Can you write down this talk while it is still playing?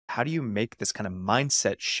How do you make this kind of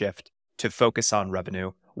mindset shift to focus on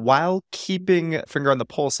revenue while keeping a finger on the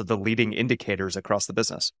pulse of the leading indicators across the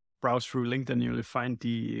business? Browse through LinkedIn, you'll find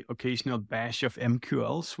the occasional bash of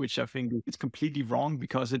MQLs, which I think is completely wrong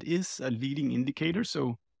because it is a leading indicator.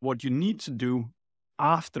 So what you need to do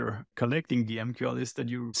after collecting the MQL is that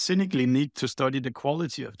you cynically need to study the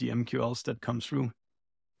quality of the MQLs that come through.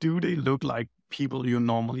 Do they look like people you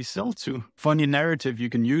normally sell to? Funny narrative you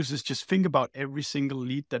can use is just think about every single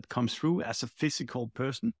lead that comes through as a physical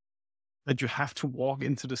person that you have to walk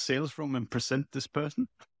into the sales room and present this person.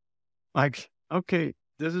 Like, okay,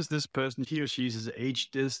 this is this person, he or she is age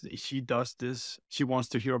this, she does this, she wants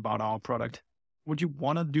to hear about our product. Would you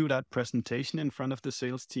want to do that presentation in front of the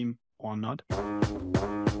sales team or not?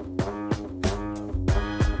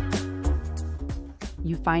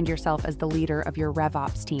 You find yourself as the leader of your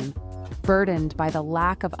RevOps team, burdened by the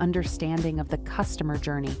lack of understanding of the customer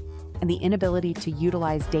journey and the inability to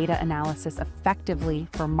utilize data analysis effectively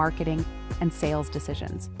for marketing and sales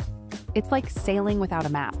decisions. It's like sailing without a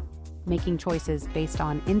map, making choices based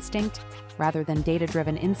on instinct rather than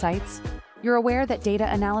data-driven insights. You're aware that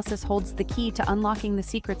data analysis holds the key to unlocking the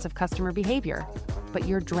secrets of customer behavior, but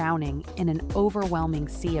you're drowning in an overwhelming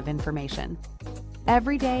sea of information.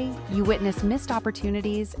 Every day, you witness missed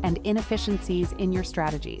opportunities and inefficiencies in your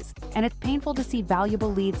strategies, and it's painful to see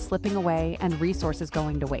valuable leads slipping away and resources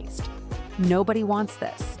going to waste. Nobody wants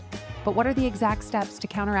this. But what are the exact steps to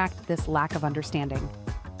counteract this lack of understanding?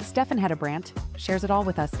 Steffen Hedebrandt shares it all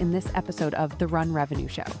with us in this episode of The Run Revenue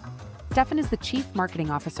Show. Steffen is the Chief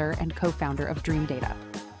Marketing Officer and co-founder of Dreamdata,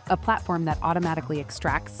 a platform that automatically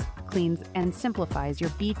extracts, cleans, and simplifies your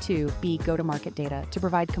B2B go-to-market data to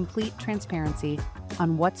provide complete transparency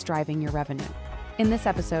on what's driving your revenue. In this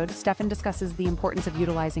episode, Steffen discusses the importance of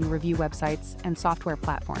utilizing review websites and software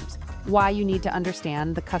platforms, why you need to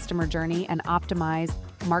understand the customer journey and optimize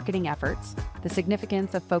marketing efforts, the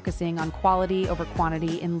significance of focusing on quality over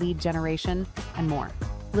quantity in lead generation, and more.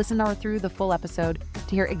 Listen through the full episode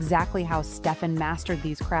to hear exactly how Steffen mastered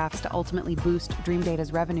these crafts to ultimately boost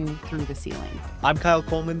Dreamdata's revenue through the ceiling. I'm Kyle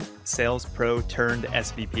Coleman, sales pro turned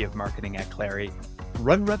SVP of marketing at Clary.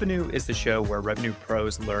 Run Revenue is the show where revenue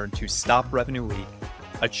pros learn to stop revenue leak,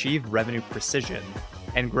 achieve revenue precision,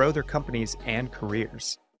 and grow their companies and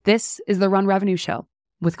careers. This is the Run Revenue Show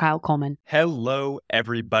with Kyle Coleman. Hello,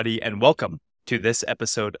 everybody, and welcome to this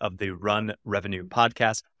episode of the Run Revenue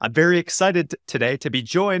podcast. I'm very excited today to be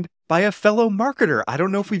joined by a fellow marketer. I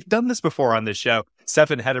don't know if we've done this before on this show.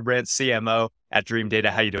 Steffen Hedebrandt, CMO at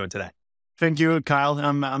Dreamdata. How you doing today? Thank you, Kyle.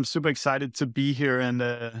 I'm super excited to be here, and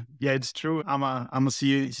yeah, it's true. I'm a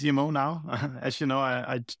CMO now. As you know,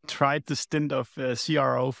 I tried the stint of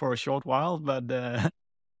CRO for a short while, but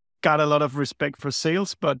got a lot of respect for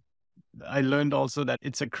sales. But I learned also that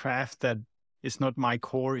it's a craft that is not my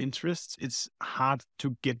core interest. It's hard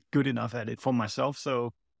to get good enough at it for myself.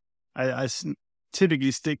 So I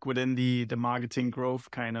typically stick within the marketing growth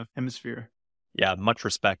kind of hemisphere. Yeah, much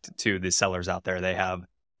respect to the sellers out there. They have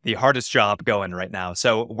the hardest job going right now.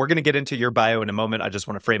 So we're going to get into your bio in a moment. I just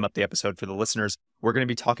want to frame up the episode for the listeners. We're going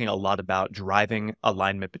to be talking a lot about driving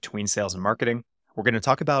alignment between sales and marketing. We're going to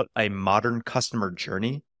talk about a modern customer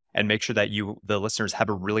journey and make sure that you, the listeners, have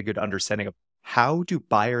a really good understanding of how do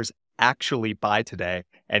buyers actually buy today.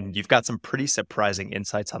 And you've got some pretty surprising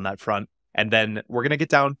insights on that front. And then we're going to get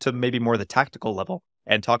down to maybe more the tactical level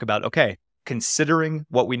and talk about, okay, considering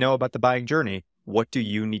what we know about the buying journey, what do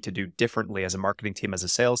you need to do differently as a marketing team, as a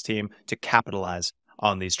sales team to capitalize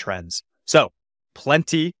on these trends? So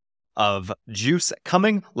plenty of juice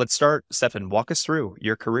coming. Let's start. Steffen, walk us through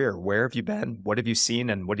your career. Where have you been? What have you seen?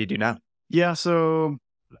 And what do you do now? Yeah, so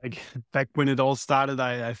like back when it all started,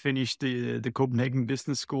 I finished the Copenhagen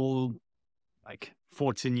Business School like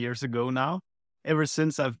 14 years ago now. Ever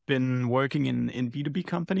since, I've been working in B2B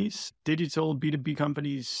companies, digital B2B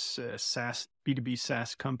companies, SaaS, B2B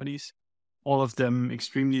SaaS companies, all of them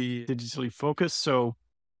extremely digitally focused. So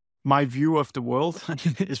my view of the world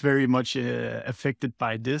is very much affected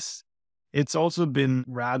by this. It's also been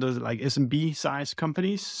rather like SMB size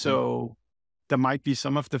companies. So there might be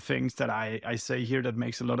some of the things that I say here that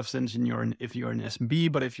makes a lot of sense if you're an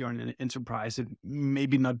SMB, but if you're in an enterprise, it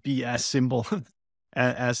maybe not be as simple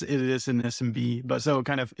as it is in SMB. But so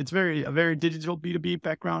kind of, it's a very digital B2B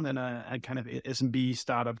background and a kind of SMB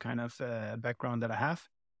startup kind of background that I have.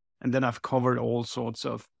 And then I've covered all sorts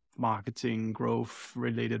of marketing growth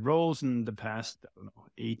related roles in the past,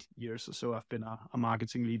 8 years or so. I've been a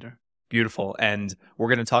marketing leader. Beautiful. And we're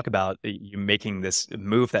going to talk about you making this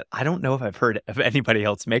move that I don't know if I've heard of anybody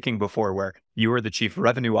else making before, where you were the chief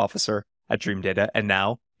revenue officer at Dreamdata, and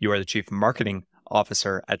now you are the chief marketing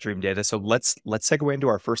Officer at Dreamdata. So let's segue into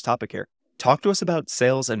our first topic here. Talk to us about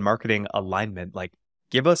sales and marketing alignment. Like,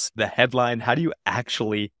 give us the headline. How do you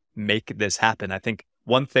actually make this happen? I think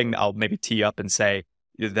one thing I'll maybe tee up and say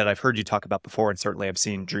that I've heard you talk about before, and certainly I've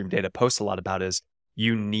seen Dreamdata post a lot about, is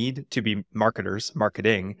you need to be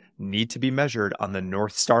marketing need to be measured on the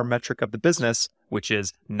North Star metric of the business, which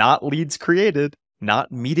is not leads created,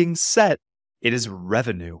 not meetings set. It is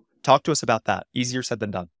revenue. Talk to us about that. Easier said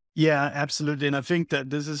than done. Yeah, absolutely. And I think that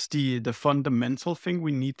this is the fundamental thing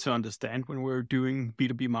we need to understand when we're doing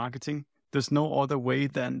B2B marketing. There's no other way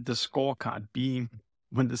than the scorecard being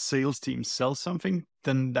when the sales team sells something,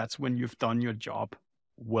 then that's when you've done your job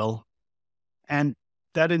well. And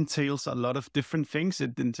that entails a lot of different things.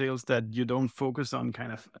 It entails that you don't focus on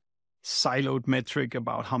kind of siloed metric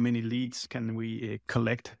about how many leads can we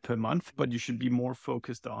collect per month, but you should be more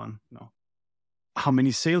focused on, how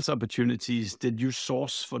many sales opportunities did you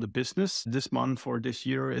source for the business this month or this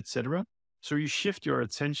year, etc. So you shift your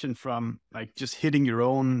attention from like just hitting your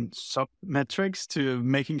own sub metrics to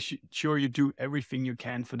making sure you do everything you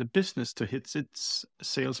can for the business to hit its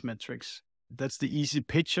sales metrics. That's the easy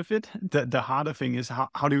pitch of it. The harder thing is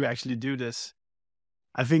how do you actually do this?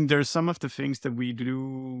 I think there's some of the things that we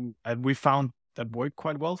do and we found that work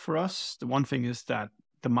quite well for us. The one thing is that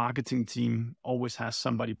the marketing team always has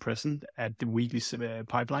somebody present at the weekly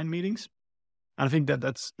pipeline meetings. And I think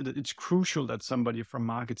it's crucial that somebody from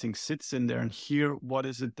marketing sits in there and hear what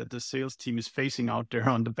is it that the sales team is facing out there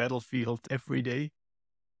on the battlefield every day.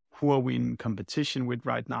 Who are we in competition with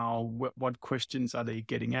right now? What questions are they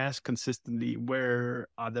getting asked consistently? Where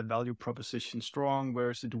are the value propositions strong?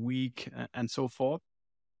 Where is it weak? And so forth.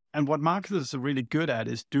 And what marketers are really good at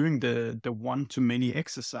is doing the one-to-many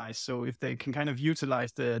exercise. So if they can kind of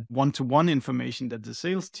utilize the one-to-one information that the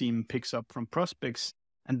sales team picks up from prospects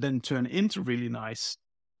and then turn into really nice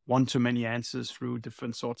one-to-many answers through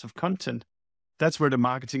different sorts of content, that's where the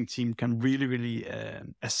marketing team can really, really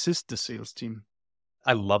assist the sales team.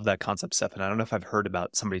 I love that concept, Steffen. I don't know if I've heard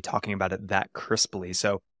about somebody talking about it that crisply.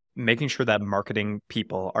 So making sure that marketing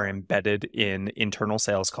people are embedded in internal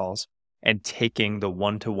sales calls and taking the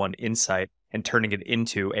one-to-one insight and turning it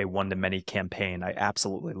into a one-to-many campaign. I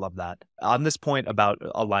absolutely love that. On this point about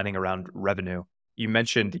aligning around revenue, you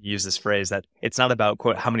use this phrase that it's not about,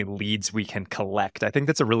 quote, how many leads we can collect. I think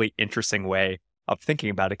that's a really interesting way of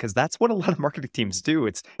thinking about it because that's what a lot of marketing teams do.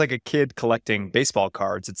 It's like a kid collecting baseball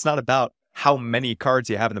cards. It's not about how many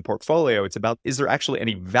cards you have in the portfolio. It's about, is there actually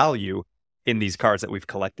any value in these cards that we've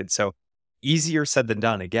collected? So easier said than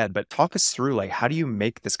done again, but talk us through like, how do you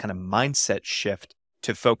make this kind of mindset shift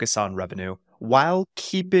to focus on revenue while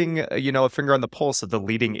keeping, a finger on the pulse of the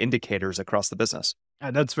leading indicators across the business?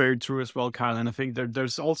 That's very true as well, Carl. And I think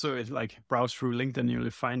there's also like browse through LinkedIn, you'll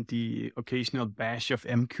find the occasional bash of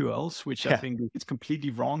MQLs, which I think is completely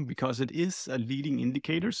wrong because it is a leading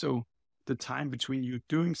indicator. So the time between you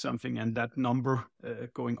doing something and that number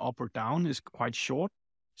going up or down is quite short.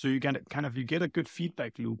 So you get a good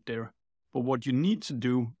feedback loop there. But what you need to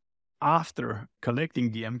do after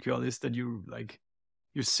collecting the MQL is that you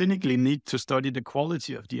cynically need to study the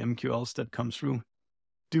quality of the MQLs that come through.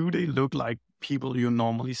 Do they look like people you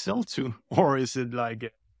normally sell to? Or is it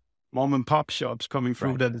like mom and pop shops coming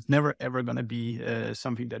through that it's never ever going to be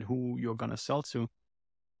something that who you're going to sell to?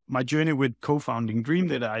 My journey with co-founding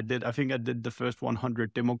Dreamdata, I think I did the first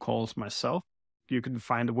 100 demo calls myself. You can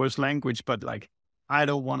find the worst language, but like, I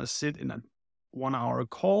don't want to sit in a 1 hour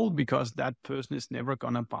call because that person is never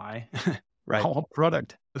going to buy our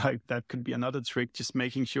product. Like that could be another trick, just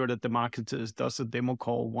making sure that the marketer does a demo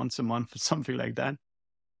call once a month or something like that.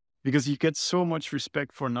 Because you get so much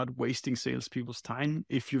respect for not wasting salespeople's time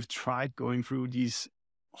if you've tried going through these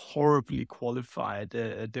horribly qualified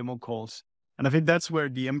demo calls. And I think that's where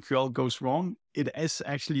the MQL goes wrong. It is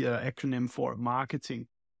actually an acronym for marketing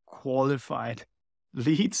qualified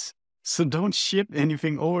leads. So don't ship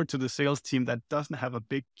anything over to the sales team that doesn't have a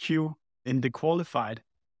big Q in the qualified.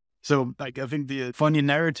 So like, I think the funny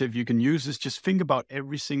narrative you can use is just think about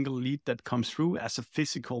every single lead that comes through as a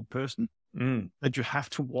physical person that you have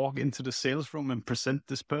to walk into the sales room and present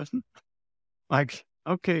this person. Like,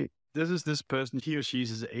 okay, this is this person, he or she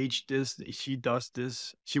is age this, she does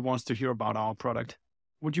this, she wants to hear about our product.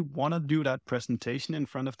 Would you want to do that presentation in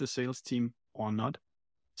front of the sales team or not?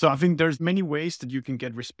 So I think there's many ways that you can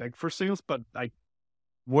get respect for sales, but like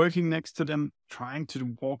working next to them, trying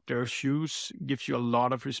to walk their shoes gives you a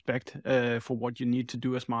lot of respect for what you need to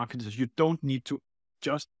do as marketers. You don't need to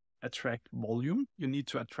just attract volume. You need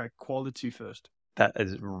to attract quality first. That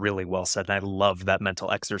is really well said. And I love that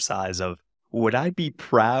mental exercise of, would I be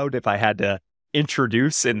proud if I had to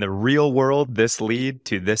introduce in the real world this lead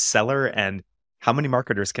to this seller? And how many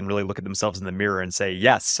marketers can really look at themselves in the mirror and say,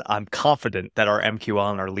 yes, I'm confident that our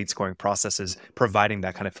MQL and our lead scoring process is providing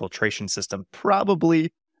that kind of filtration system?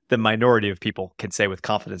 Probably the minority of people can say with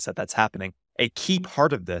confidence that that's happening. A key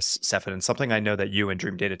part of this, Steffen, and something I know that you and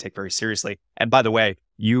Dreamdata take very seriously. And by the way,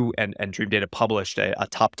 you and Dreamdata published a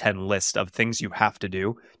top 10 list of things you have to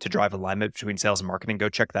do to drive alignment between sales and marketing. Go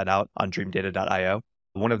check that out on dreamdata.io.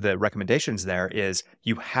 One of the recommendations there is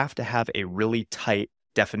you have to have a really tight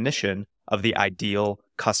definition of the ideal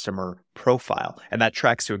customer profile. And that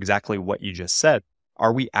tracks to exactly what you just said.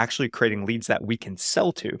 Are we actually creating leads that we can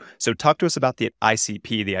sell to? So talk to us about the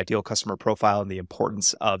ICP, the ideal customer profile, and the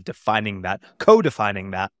importance of defining that,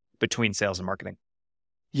 co-defining that between sales and marketing.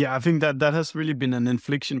 Yeah, I think that has really been an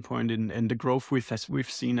inflection point in the growth we've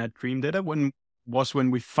seen at Dreamdata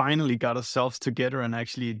when we finally got ourselves together and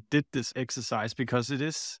actually did this exercise, because it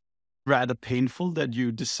is rather painful that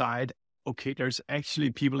you decide, okay, there's actually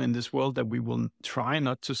people in this world that we will try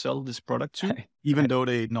not to sell this product to, even though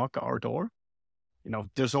they knock our door.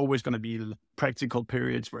 There's always going to be practical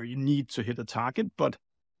periods where you need to hit a target, but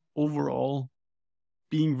overall,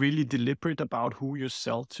 being really deliberate about who you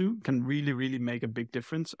sell to can really, really make a big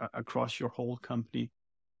difference across your whole company.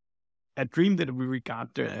 At Dreamdata, we regard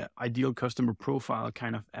the ideal customer profile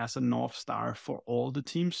kind of as a North Star for all the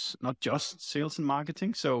teams, not just sales and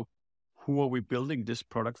marketing. So who are we building this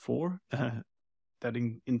product for? That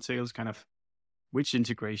entails kind of which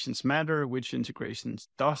integrations matter, which integrations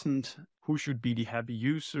doesn't, who should be the happy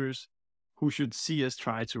users, who should see us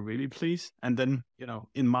try to really please. And then,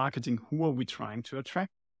 in marketing, who are we trying to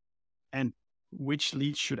attract? And which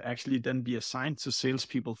leads should actually then be assigned to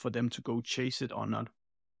salespeople for them to go chase it or not.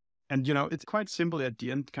 And, it's quite simple at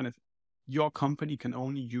the end, kind of your company can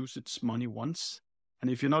only use its money once.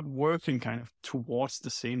 And if you're not working kind of towards the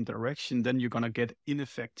same direction, then you're going to get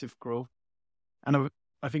ineffective growth. And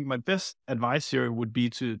I think my best advice here would be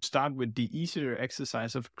to start with the easier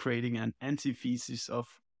exercise of creating an antithesis of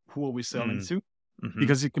who are we selling to,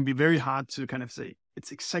 because it can be very hard to kind of say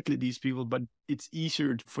it's exactly these people, but it's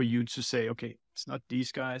easier for you to say, okay, it's not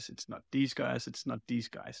these guys, it's not these guys, it's not these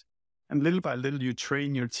guys. And little by little, you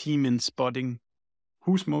train your team in spotting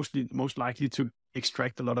who's most likely to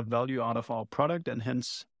extract a lot of value out of our product and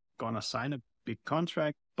hence gonna sign a big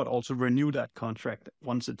contract, but also renew that contract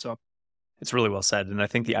once it's up. It's really well said. And I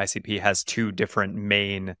think the ICP has two different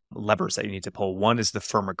main levers that you need to pull. One is the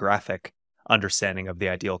firmographic understanding of the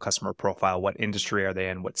ideal customer profile. What industry are they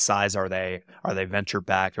in? What size are they? Are they venture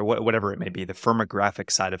backed or whatever it may be? The firmographic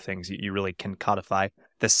side of things you really can codify.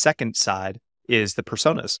 The second side is the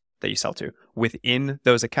personas that you sell to. Within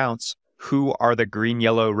those accounts, who are the green,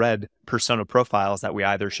 yellow, red persona profiles that we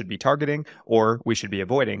either should be targeting or we should be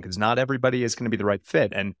avoiding? Because not everybody is going to be the right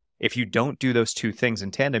fit. And if you don't do those two things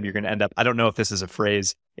in tandem, you're going to end up, I don't know if this is a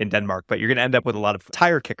phrase in Denmark, but you're going to end up with a lot of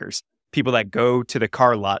tire kickers, people that go to the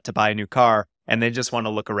car lot to buy a new car and they just want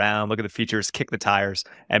to look around, look at the features, kick the tires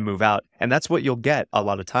and move out. And that's what you'll get a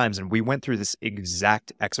lot of times. And we went through this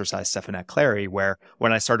exact exercise, Steffen, at Clary, where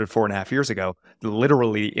when I started 4.5 years ago,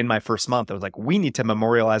 literally in my first month, I was like, we need to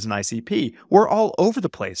memorialize an ICP. We're all over the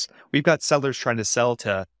place. We've got sellers trying to sell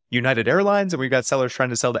to United Airlines, and we've got sellers trying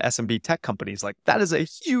to sell to SMB tech companies. Like, that is a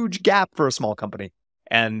huge gap for a small company.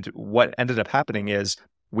 And what ended up happening is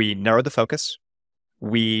we narrowed the focus,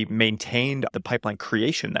 we maintained the pipeline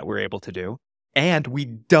creation that we were able to do, and we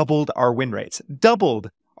doubled our win rates.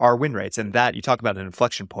 And that, you talk about an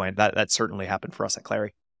inflection point, that certainly happened for us at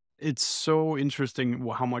Clary. It's so interesting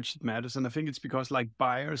how much it matters. And I think it's because like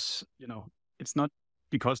buyers, it's not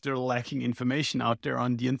because they're lacking information out there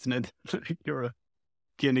on the internet. You're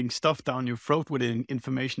getting stuff down your throat with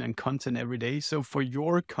information and content every day. So for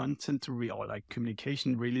your content to or like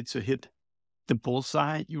communication really to hit the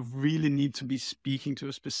bullseye, you really need to be speaking to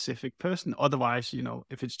a specific person. Otherwise,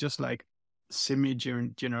 if it's just like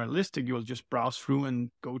semi-generalistic, you'll just browse through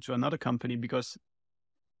and go to another company because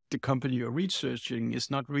the company you're researching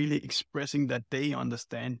is not really expressing that they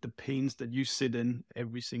understand the pains that you sit in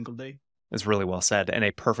every single day. It's really well said, and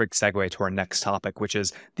a perfect segue to our next topic, which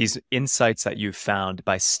is these insights that you've found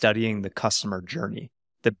by studying the customer journey,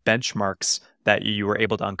 the benchmarks that you were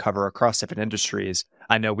able to uncover across different industries.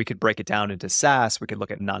 I know we could break it down into SaaS, we could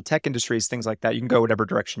look at non-tech industries, things like that. You can go whatever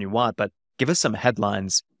direction you want, but give us some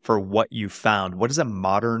headlines for what you found. What does a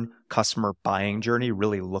modern customer buying journey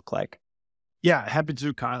really look like? Yeah, happy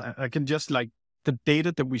to, Kyle. I can just the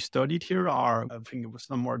data that we studied here I think it was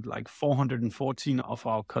somewhere like 414 of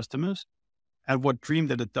our customers. And what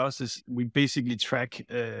Dreamdata does is we basically track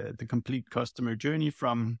the complete customer journey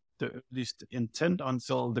from the earliest intent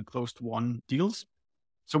until the closed won deals.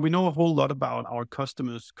 So we know a whole lot about our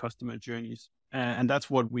customers' customer journeys. And that's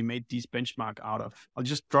what we made these benchmark out of. I'll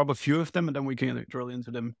just drop a few of them and then we can drill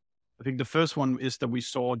into them. I think the first one is that we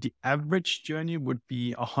saw the average journey would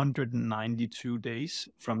be 192 days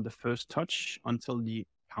from the first touch until the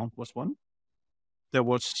account was won. There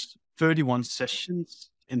was 31 sessions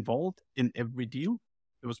involved in every deal.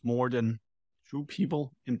 There was more than 2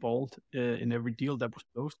 people involved in every deal that was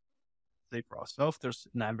closed. Say for ourselves, there's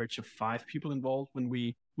an average of 5 people involved when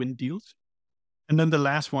we win deals. And then the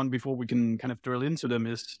last one, before we can kind of drill into them,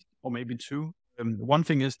 is, or maybe 2. One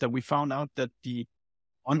thing is that we found out that the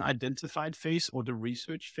unidentified phase or the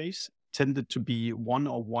research phase tended to be 1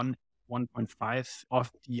 or 1.5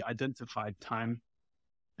 of the identified time.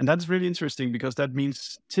 And that's really interesting because that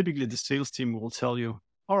means typically the sales team will tell you,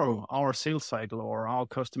 oh, our sales cycle or our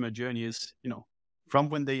customer journey is, from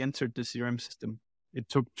when they entered the CRM system, it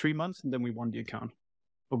took 3 months and then we won the account.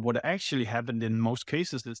 But what actually happened in most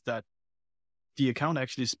cases is that the account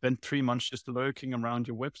actually spent 3 months just lurking around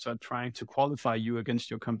your website, trying to qualify you against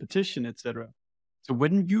your competition, etc. So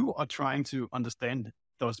when you are trying to understand,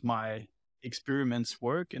 does my experiments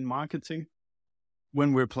work in marketing?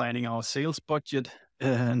 When we're planning our sales budget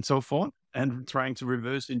and so forth, and trying to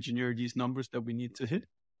reverse engineer these numbers that we need to hit,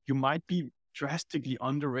 you might be drastically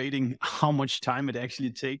underrating how much time it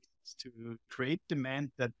actually takes to create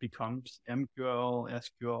demand that becomes MQL,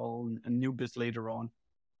 SQL, and new bits later on.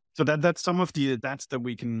 So that's some of the that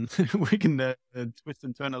we can twist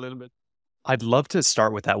and turn a little bit. I'd love to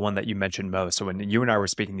start with that one that you mentioned most. So when you and I were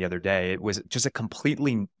speaking the other day, it was just a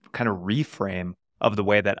completely kind of reframe of the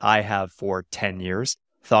way that I have for 10 years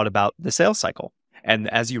thought about the sales cycle. And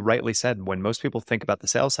as you rightly said, when most people think about the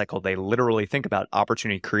sales cycle, they literally think about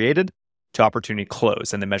opportunity created to opportunity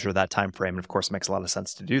closed, and they measure that time frame. And of course, it makes a lot of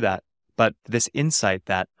sense to do that. But this insight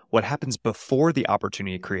that what happens before the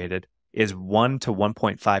opportunity created is 1 to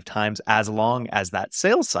 1.5 times as long as that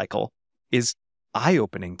sales cycle is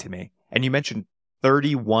eye-opening to me. And you mentioned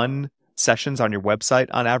 31 sessions on your website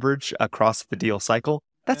on average across the deal cycle.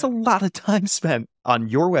 That's a lot of time spent on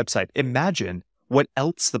your website. Imagine what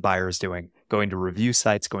else the buyer is doing, going to review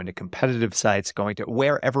sites, going to competitive sites, going to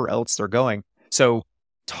wherever else they're going. So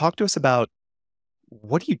talk to us about,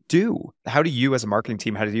 what do you do? How do you as a marketing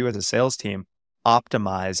team, how do you as a sales team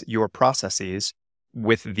optimize your processes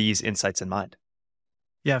with these insights in mind?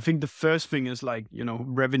 Yeah, I think the first thing is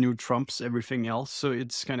revenue trumps everything else. So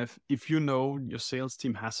it's kind of, if your sales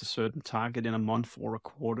team has a certain target in a month or a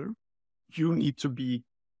quarter, you need to be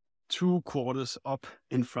 2 quarters up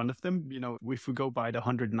in front of them. If we go by the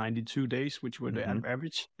 192 days, which were the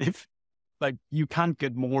average, if you can't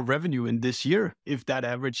get more revenue in this year if that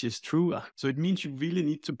average is true. So it means you really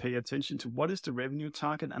need to pay attention to what is the revenue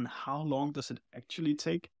target and how long does it actually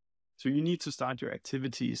take. So you need to start your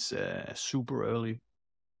activities super early.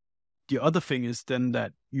 The other thing is then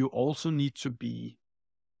that you also need to be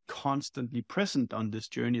constantly present on this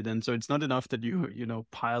journey then. So it's not enough that you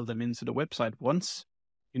pile them into the website once.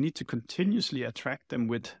 You need to continuously attract them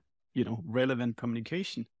with, relevant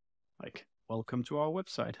communication. Like, welcome to our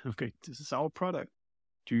website. Okay, this is our product.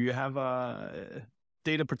 Do you have a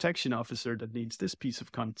data protection officer that needs this piece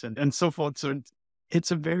of content? And so forth. So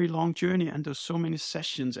it's a very long journey and there's so many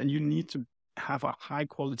sessions and you need to have a high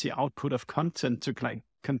quality output of content to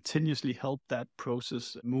continuously help that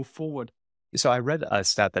process move forward. So I read a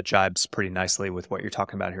stat that jibes pretty nicely with what you're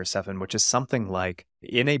talking about here, Steffen, which is something like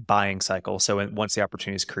in a buying cycle, so once the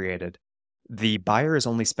opportunity is created, the buyer is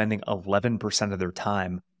only spending 11% of their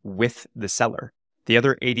time with the seller. The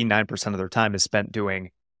other 89% of their time is spent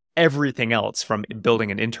doing everything else, from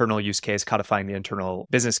building an internal use case, codifying the internal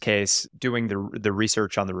business case, doing the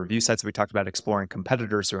research on the review sites that we talked about, exploring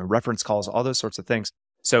competitors, doing reference calls, all those sorts of things.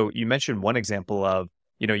 So you mentioned one example of,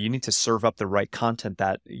 you need to serve up the right content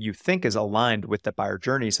that you think is aligned with the buyer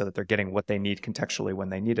journey so that they're getting what they need contextually when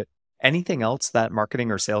they need it. Anything else that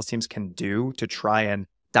marketing or sales teams can do to try and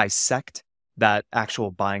dissect that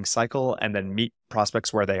actual buying cycle and then meet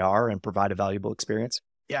prospects where they are and provide a valuable experience?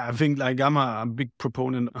 Yeah, I think I'm a big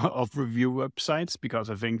proponent of review websites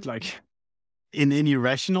because I think in any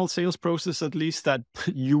rational sales process, at least, that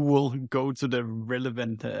you will go to the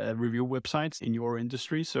relevant review websites in your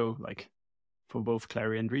industry. So for both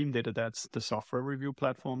Clary and Dreamdata, that's the software review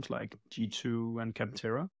platforms like G2 and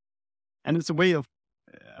Capterra. And it's a way of,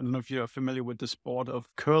 I don't know if you're familiar with the sport of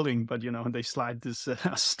curling, but they slide this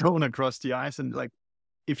stone across the ice. And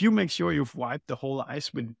if you make sure you've wiped the whole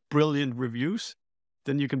ice with brilliant reviews,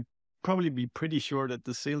 then you can probably be pretty sure that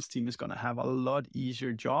the sales team is going to have a lot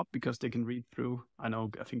easier job because they can read through. I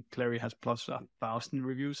think Clary has plus 1,000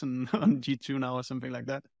 reviews on G2 now or something like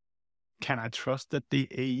that. Can I trust that the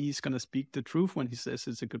AE is going to speak the truth when he says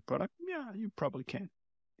it's a good product? Yeah, you probably can.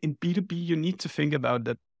 in B2B, you need to think about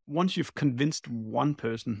that once you've convinced one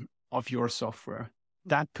person of your software,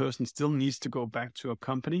 that person still needs to go back to a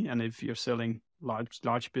company. And if you're selling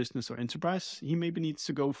large business or enterprise, he maybe needs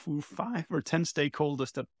to go through 5 or 10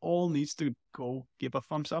 stakeholders that all needs to go give a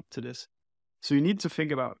thumbs up to this. So you need to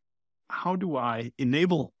think about, how do I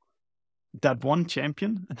enable that one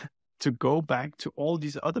champion to go back to all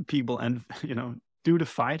these other people and, do the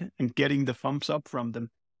fight and getting the thumbs up from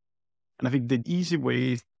them. And I think the easy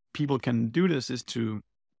way people can do this is to,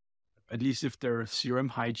 at least if their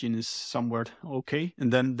CRM hygiene is somewhat okay,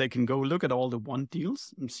 and then they can go look at all the one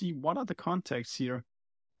deals and see what are the contacts here,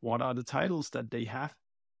 what are the titles that they have,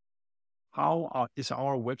 how is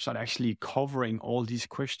our website actually covering all these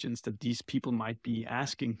questions that these people might be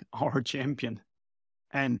asking our champion.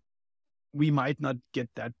 And we might not get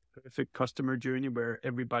that perfect customer journey where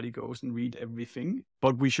everybody goes and read everything,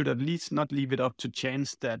 but we should at least not leave it up to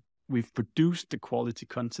chance that we've produced the quality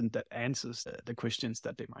content that answers the questions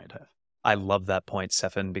that they might have. I love that point,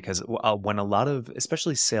 Steffen, because when a lot of,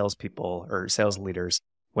 especially salespeople or sales leaders,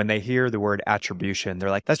 when they hear the word attribution, they're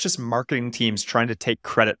like, that's just marketing teams trying to take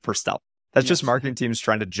credit for stuff. That's just marketing teams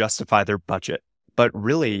trying to justify their budget. But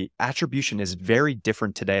really, attribution is very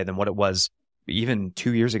different today than what it was even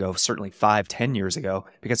 2 years ago, certainly 5, 10 years ago,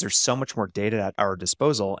 because there's so much more data at our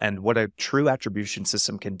disposal. And what a true attribution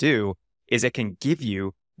system can do is it can give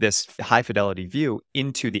you this high fidelity view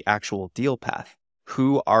into the actual deal path.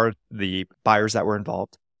 Who are the buyers that were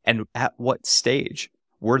involved and at what stage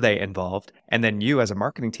were they involved? And then you as a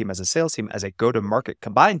marketing team, as a sales team, as a go-to-market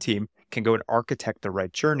combined team can go and architect the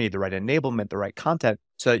right journey, the right enablement, the right content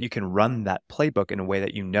so that you can run that playbook in a way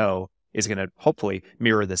that you know is going to hopefully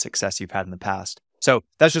mirror the success you've had in the past. So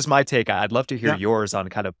that's just my take. I'd love to hear yours on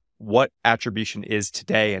kind of what attribution is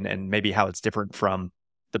today and maybe how it's different from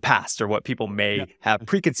the past or what people may have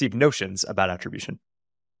preconceived notions about attribution.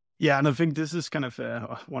 Yeah, and I think this is kind of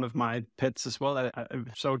one of my pets as well,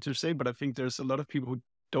 so to say, but I think there's a lot of people who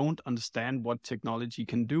don't understand what technology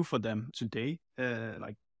can do for them today.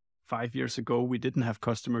 Like 5 years ago, we didn't have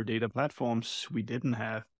customer data platforms. We didn't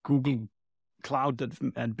have Google Cloud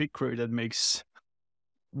and BigQuery that makes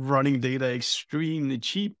running data extremely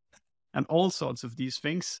cheap and all sorts of these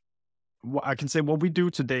things. I can say what we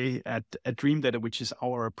do today at Dreamdata, which is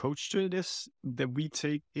our approach to it, is that we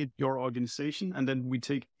take your organization, and then we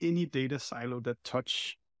take any data silo that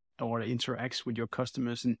touch or interacts with your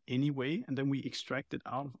customers in any way, and then we extract it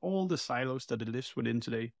out of all the silos that it lives within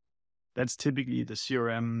today. That's typically the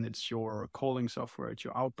CRM, it's your calling software, it's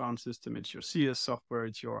your outbound system, it's your CS software,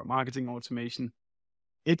 it's your marketing automation,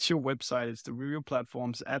 it's your website, it's the review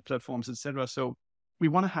platforms, ad platforms, etc. So we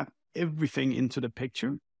want to have everything into the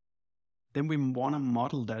picture. Then we want to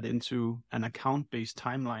model that into an account-based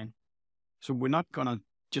timeline. So we're not going to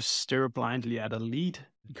just stare blindly at a lead,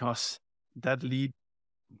 because that lead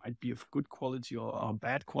might be of good quality or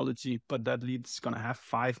bad quality, but that lead's going to have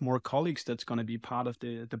 5 more colleagues that's going to be part of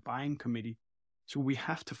the buying committee. So we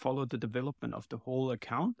have to follow the development of the whole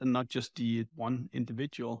account and not just the one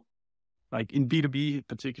individual. Like in B2B,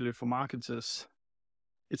 particularly for marketers,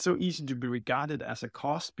 it's so easy to be regarded as a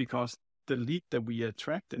cost because the lead that we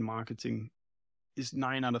attract in marketing is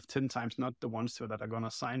 9 out of 10 times not the ones that are going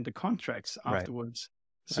to sign the contracts afterwards.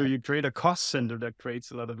 So you create a cost center that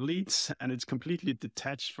creates a lot of leads, and it's completely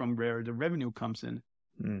detached from where the revenue comes in.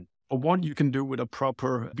 But what you can do with a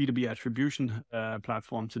proper B2B attribution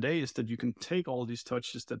platform today is that you can take all these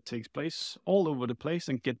touches that takes place all over the place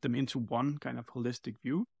and get them into one kind of holistic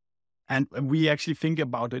view. And we actually think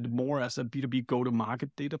about it more as a B2B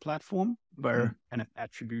go-to-market data platform, where an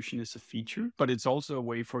attribution is a feature, but it's also a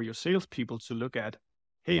way for your salespeople to look at,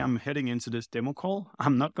 hey, I'm heading into this demo call.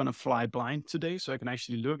 I'm not going to fly blind today, so I can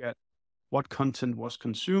actually look at what content was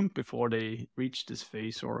consumed before they reached this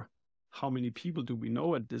phase, or how many people do we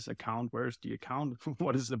know at this account? Where's the account?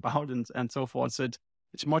 What is it about? And so forth. So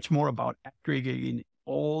it's much more about aggregating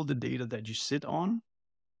all the data that you sit on.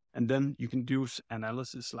 And then you can do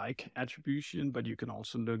analysis like attribution, but you can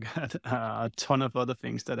also look at a ton of other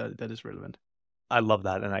things that is relevant. I love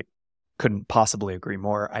that. And I couldn't possibly agree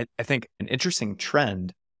more. I think an interesting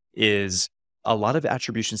trend is a lot of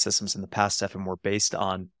attribution systems in the past, Steffen, were based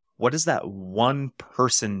on what is that one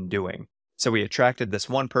person doing? So we attracted this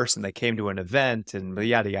one person, they came to an event and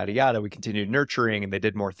yada, yada, yada. We continued nurturing and they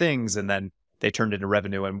did more things and then they turned into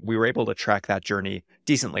revenue and we were able to track that journey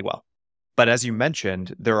decently well. But as you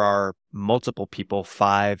mentioned, there are multiple people,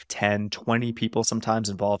 5, 10, 20 people sometimes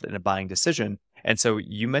involved in a buying decision. And so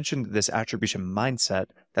you mentioned this attribution mindset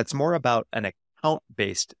that's more about an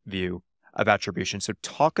account-based view of attribution. So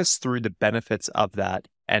talk us through the benefits of that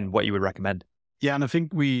and what you would recommend. Yeah, and I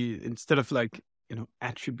think we, instead of like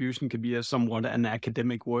attribution can be a somewhat an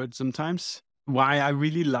academic word sometimes. Why I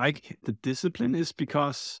really like the discipline is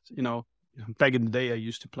because, back in the day, I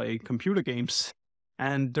used to play computer games,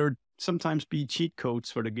 and there sometimes be cheat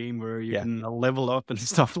codes for the game where you can level up and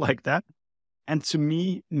stuff like that. And to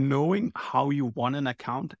me, knowing how you won an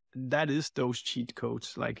account, that is those cheat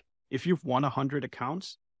codes. Like if you've won 100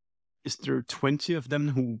 accounts, is there 20 of them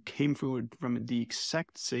who came through from the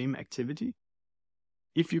exact same activity?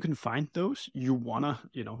 If you can find those, you want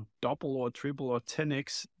to, double or triple or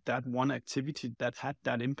 10x that one activity that had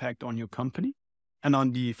that impact on your company. And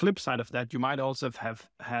on the flip side of that, you might also have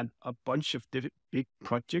had a bunch of big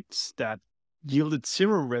projects that yielded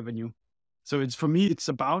zero revenue. So for me, it's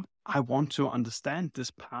about, I want to understand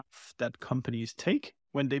this path that companies take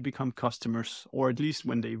when they become customers, or at least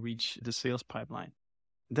when they reach the sales pipeline.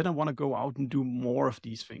 Then I want to go out and do more of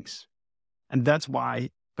these things. And that's why,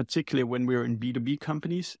 particularly when we're in B2B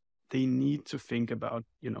companies, they need to think about,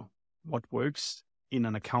 what works in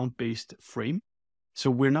an account-based frame. So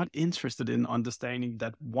we're not interested in understanding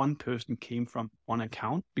that one person came from one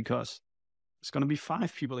account, because there's going to be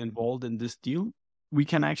 5 people involved in this deal. We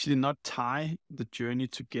can actually not tie the journey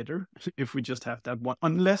together if we just have that one,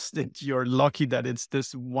 unless that you're lucky that it's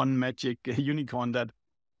this one magic unicorn that,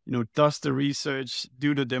 does the research,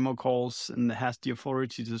 do the demo calls, and has the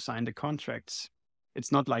authority to sign the contracts.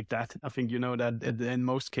 It's not like that. I think you know that in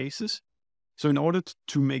most cases. So in order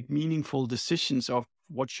to make meaningful decisions of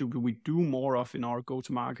what should we do more of in our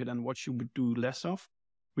go-to-market and what should we do less of,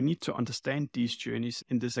 we need to understand these journeys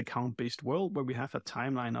in this account-based world where we have a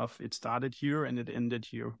timeline of it started here and it ended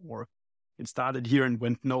here, or it started here and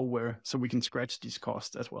went nowhere, so we can scratch these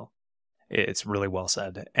costs as well. It's really well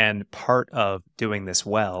said. And part of doing this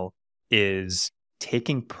well is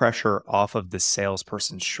taking pressure off of the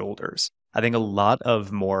salesperson's shoulders. I think a lot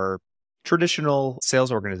of more traditional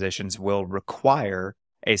sales organizations will require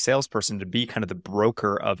a salesperson to be kind of the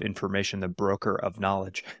broker of information, the broker of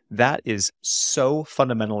knowledge. That is so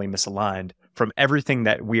fundamentally misaligned from everything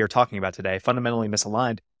that we are talking about today, fundamentally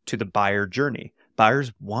misaligned to the buyer journey.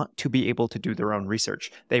 Buyers want to be able to do their own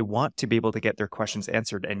research. They want to be able to get their questions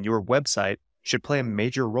answered, and your website should play a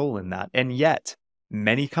major role in that. And yet,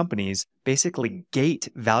 many companies basically gate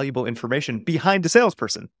valuable information behind a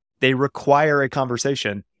salesperson. They require a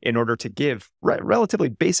conversation in order to give relatively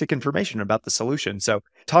basic information about the solution. So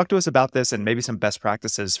talk to us about this and maybe some best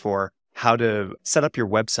practices for how to set up your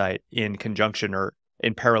website in conjunction or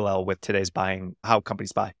in parallel with today's buying, how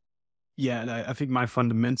companies buy. Yeah, and I think my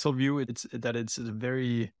fundamental view is that it's a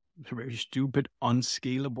very, very stupid,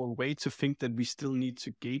 unscalable way to think that we still need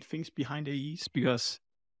to gate things behind AEs, because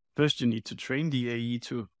first you need to train the AE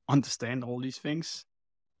to understand all these things.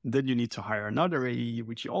 Then you need to hire another AE,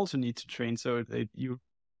 which you also need to train. So you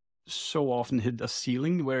so often hit a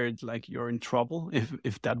ceiling where it's like you're in trouble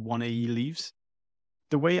if that one AE leaves.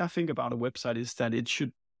 The way I think about a website is that it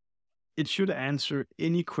should answer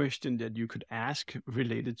any question that you could ask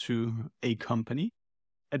related to a company,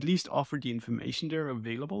 at least offer the information there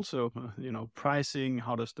available. So, pricing,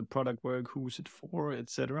 how does the product work, who's it for,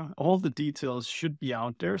 etc. All the details should be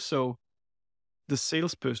out there. So the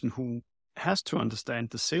salesperson who has to understand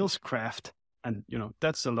the sales craft, and,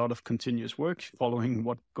 that's a lot of continuous work following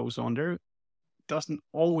what goes on there, doesn't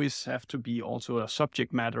always have to be also a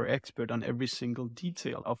subject matter expert on every single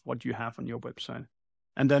detail of what you have on your website.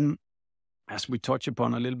 And then, as we touched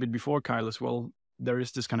upon a little bit before, Kyle, as well, there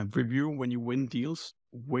is this kind of review when you win deals,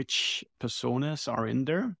 which personas are in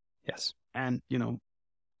there. Yes. And,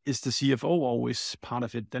 is the CFO always part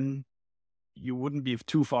of it? Then you wouldn't be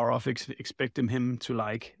too far off expecting him to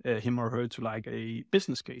like, him or her to like a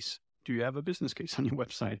business case. Do you have a business case on your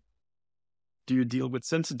website? Do you deal with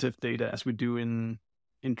sensitive data as we do in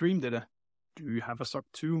Dreamdata? Do you have a SOC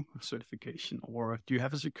 2 certification, or do you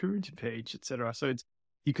have a security page, etc.? So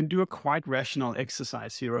you can do a quite rational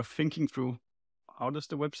exercise here of thinking through, how does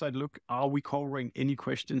the website look? Are we covering any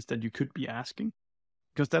questions that you could be asking?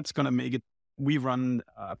 Because that's going to make it. We run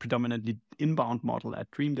a predominantly inbound model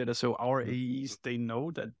at Dreamdata. So our AEs, they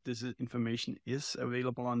know that this information is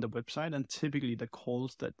available on the website. And typically the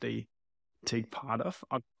calls that they take part of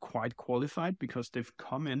are quite qualified because they've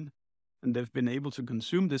come in and they've been able to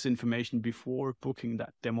consume this information before booking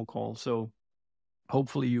that demo call. So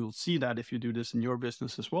hopefully you'll see that if you do this in your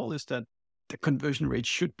business as well, is that the conversion rate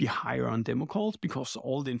should be higher on demo calls because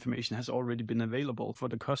all the information has already been available for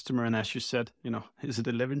the customer. And as you said, is it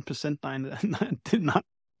 11%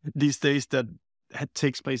 these days that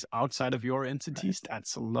takes place outside of your entities?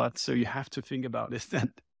 That's a lot. So you have to think about is that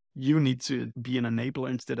you need to be an enabler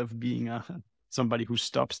instead of being somebody who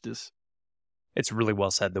stops this. It's really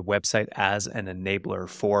well said. The website as an enabler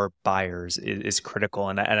for buyers is critical.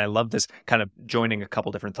 And I love this kind of joining a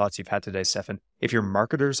couple different thoughts you've had today, Steffen. If your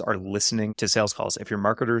marketers are listening to sales calls, if your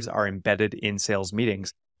marketers are embedded in sales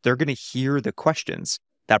meetings, they're going to hear the questions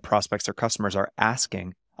that prospects or customers are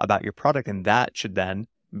asking about your product. And that should then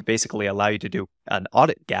basically allow you to do an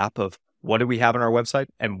audit gap of what do we have on our website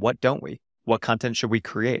and what don't we? What content should we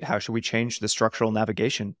create? How should we change the structural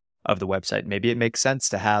navigation of the website? Maybe it makes sense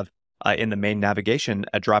to have in the main navigation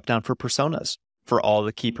a drop down for personas, for all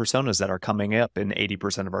the key personas that are coming up in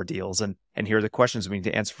 80% of our deals. And here are the questions we need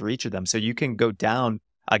to answer for each of them. So you can go down,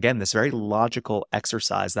 again, this very logical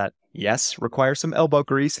exercise that, yes, requires some elbow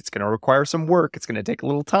grease. It's going to require some work. It's going to take a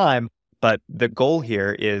little time. But the goal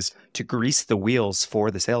here is to grease the wheels for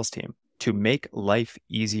the sales team, to make life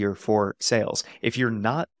easier for sales. If you're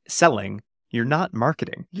not selling, you're not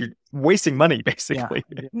marketing. You're wasting money, basically.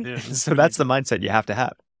 Yeah. So that's the mindset you have to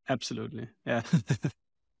have. Absolutely. Yeah.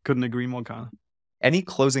 Couldn't agree more, Carl. Any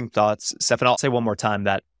closing thoughts, Steffen? I'll say one more time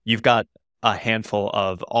that you've got a handful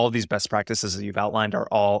of all of these best practices that you've outlined are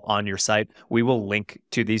all on your site. We will link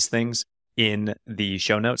to these things in the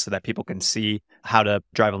show notes so that people can see how to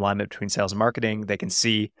drive alignment between sales and marketing. They can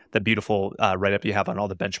see the beautiful write-up you have on all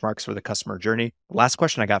the benchmarks for the customer journey. Last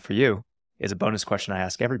question I got for you is a bonus question I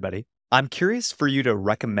ask everybody. I'm curious for you to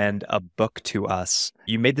recommend a book to us.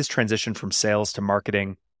 You made this transition from sales to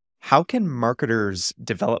marketing. How can marketers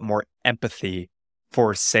develop more empathy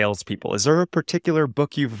for salespeople? Is there a particular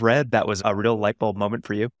book you've read that was a real light bulb moment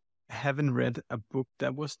for you? I haven't read a book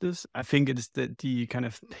that was this. I think it is the kind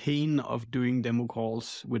of pain of doing demo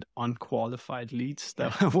calls with unqualified leads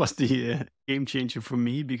that was the game changer for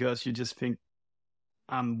me, because you just think,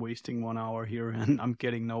 I'm wasting 1 hour here and I'm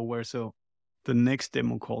getting nowhere. So the next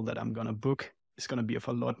demo call that I'm going to book is going to be of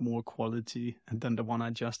a lot more quality than the one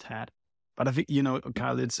I just had. But I think,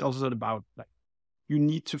 Kyle, it's also about like, you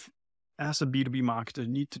need to, as a B2B marketer, you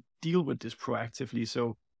need to deal with this proactively.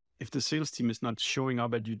 So if the sales team is not showing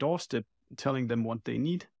up at your doorstep, telling them what they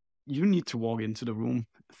need, you need to walk into the room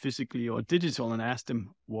physically or digital and ask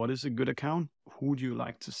them, what is a good account? Who do you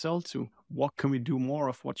like to sell to? What can we do more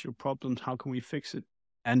of? What's your problems? How can we fix it?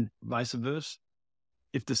 And vice versa.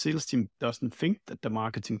 If the sales team doesn't think that the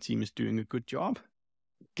marketing team is doing a good job,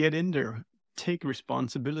 get in there, take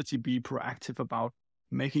responsibility, be proactive about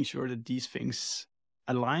making sure that these things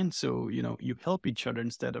align. So, you help each other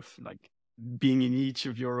instead of like being in each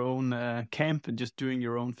of your own camp and just doing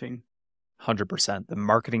your own thing. 100%. The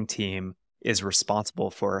marketing team is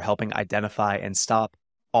responsible for helping identify and stop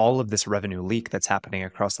all of this revenue leak that's happening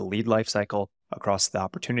across the lead lifecycle, across the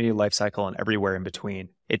opportunity lifecycle, and everywhere in between.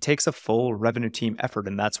 It takes a full revenue team effort.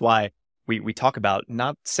 And that's why we talk about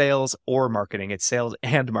not sales or marketing. It's sales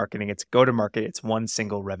and marketing. It's go-to-market. It's one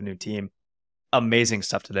single revenue team. Amazing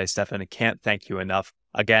stuff today, Steffen. I can't thank you enough.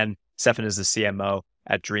 Again, Steffen is the CMO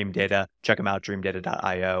at Dreamdata. Check him out,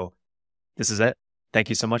 dreamdata.io. This is it. Thank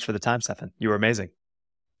you so much for the time, Steffen. You were amazing.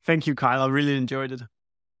 Thank you, Kyle. I really enjoyed it.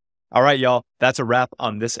 All right, y'all. That's a wrap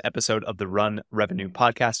on this episode of the Run Revenue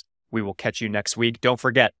Podcast. We will catch you next week. Don't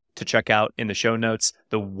forget to check out in the show notes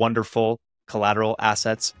the wonderful collateral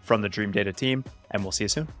assets from the Dreamdata team, and we'll see you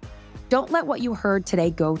soon. Don't let what you heard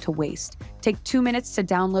today go to waste. Take 2 minutes to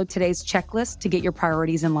download today's checklist to get your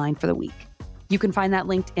priorities in line for the week. You can find that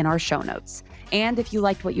linked in our show notes. And if you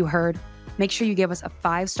liked what you heard, make sure you give us a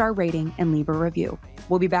 5-star rating and leave a review.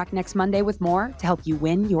 We'll be back next Monday with more to help you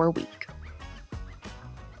win your week.